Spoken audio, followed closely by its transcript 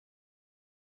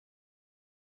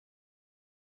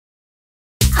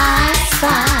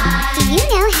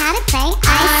how to play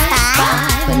I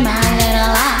Spy with my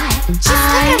little eye. Just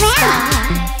look around.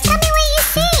 Tell me what you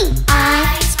see.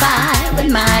 I spy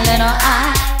with my little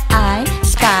eye. I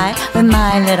spy with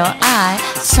my little eye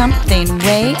something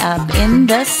way up in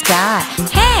the sky.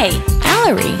 Hey,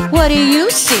 Ellery, what do you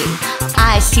see?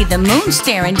 I see the moon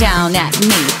staring down at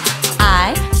me.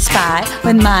 I spy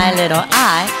with my little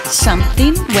eye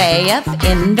something way up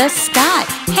in the sky.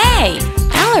 Hey,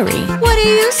 Ellery, what do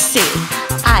you see?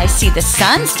 I see the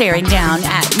sun staring down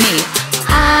at me.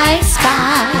 I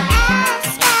spy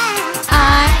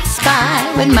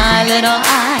with my little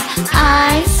eye.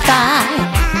 I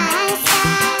spy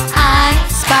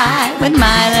with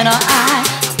my little eye.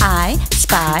 I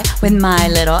spy with my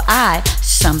little eye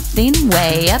something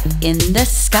way up in the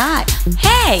sky.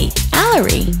 Hey,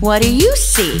 Ellery, what do you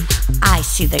see? I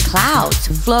see the clouds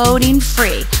floating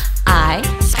free. I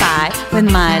spy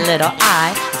with my little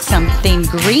eye something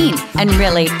green and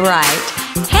really bright.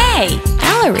 Hey,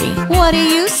 Ellery, what do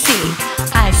you see?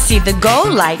 I see the go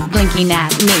light blinking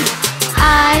at me.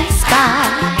 I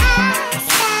spy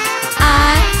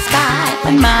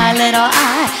with my little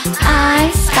eye.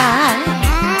 I spy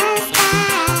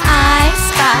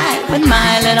with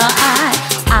my little eye.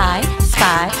 I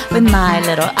spy with my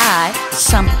little eye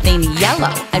something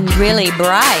yellow and really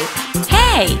bright.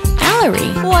 Hey,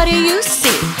 Ellery, what do you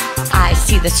see? I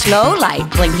see the slow light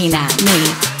blinking at me.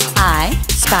 I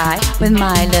spy with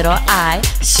my little eye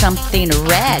something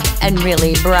red and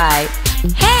really bright.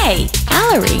 Hey,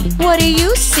 Ellery, what do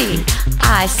you see?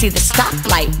 I see the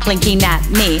stoplight blinking at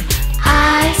me.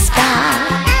 I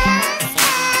spy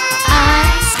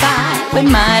with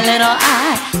my little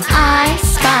eye. I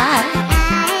spy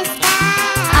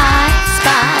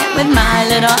with my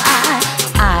little eye.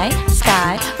 I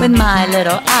spy with my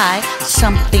little eye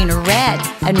something red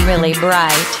and really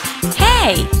bright.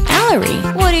 Hey, Ellery,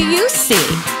 what do you see?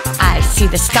 I see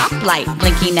the stoplight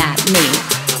blinking at me.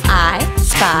 I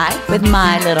spy with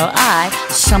my little eye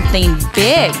something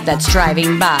big that's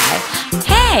driving by.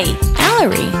 Hey,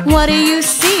 Ellery, what do you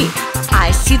see?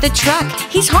 I see the truck,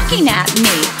 he's honking at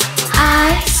me.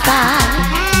 I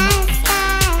spy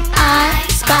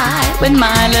with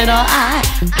my little eye.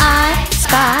 I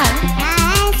spy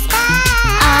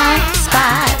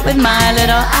with my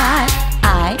little eye.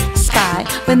 I spy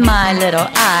with my little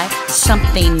eye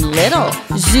something little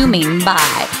zooming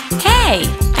by. Hey,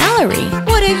 Ellery,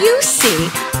 what do you see?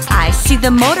 I see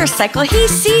the motorcycle, he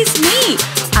sees me.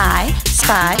 I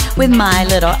spy with my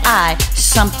little eye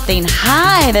something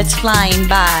high that's flying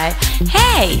by.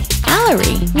 Hey,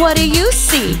 Ellery, what do you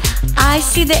see? I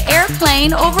see the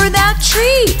airplane over that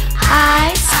tree.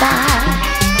 I spy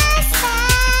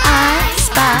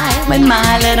with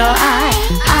my little eye.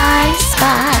 I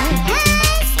spy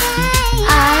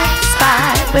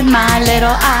with my little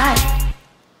eye.